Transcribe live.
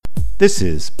This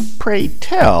is Pray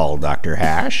Tell Dr.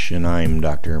 Hash, and I'm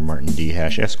Dr. Martin D.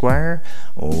 Hash, Esquire,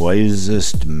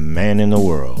 wisest man in the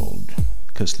world.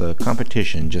 'Cause the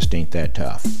competition just ain't that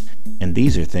tough. And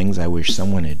these are things I wish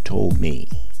someone had told me.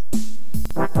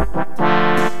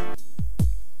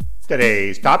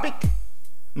 Today's topic,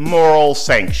 moral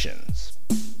sanctions.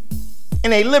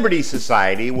 In a liberty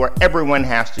society where everyone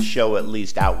has to show at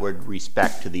least outward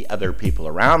respect to the other people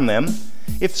around them,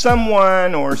 if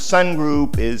someone or some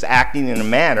group is acting in a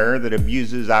manner that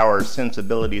abuses our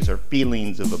sensibilities or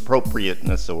feelings of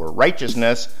appropriateness or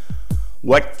righteousness,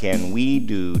 what can we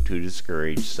do to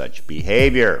discourage such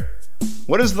behavior?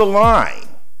 What is the line?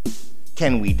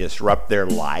 Can we disrupt their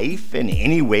life in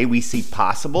any way we see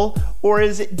possible, or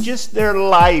is it just their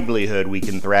livelihood we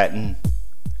can threaten?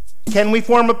 Can we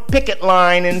form a picket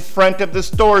line in front of the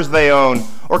stores they own,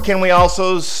 or can we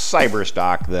also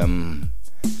cyberstalk them?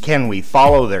 Can we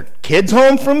follow their kids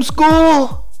home from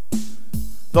school?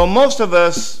 Though most of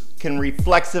us can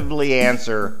reflexively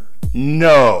answer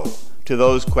no to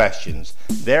those questions,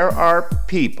 there are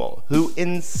people who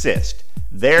insist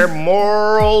their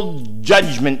moral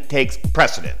judgment takes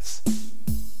precedence.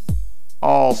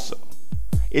 Also,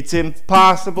 it's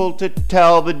impossible to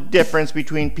tell the difference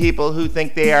between people who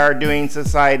think they are doing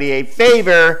society a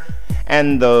favor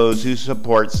and those who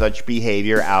support such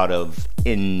behavior out of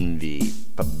envy,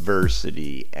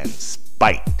 perversity, and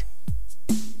spite.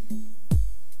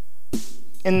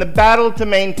 In the battle to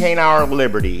maintain our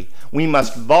liberty, we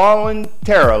must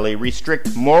voluntarily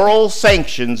restrict moral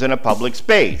sanctions in a public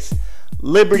space.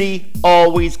 Liberty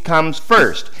always comes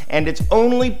first, and it's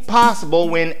only possible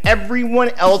when everyone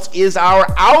else is our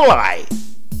ally.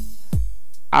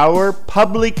 Our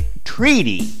public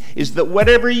treaty is that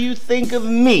whatever you think of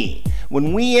me,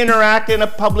 when we interact in a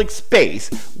public space,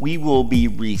 we will be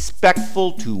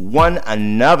respectful to one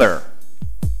another.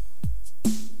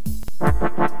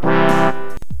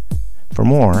 For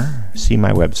more, see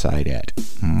my website at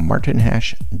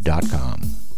martinhash.com.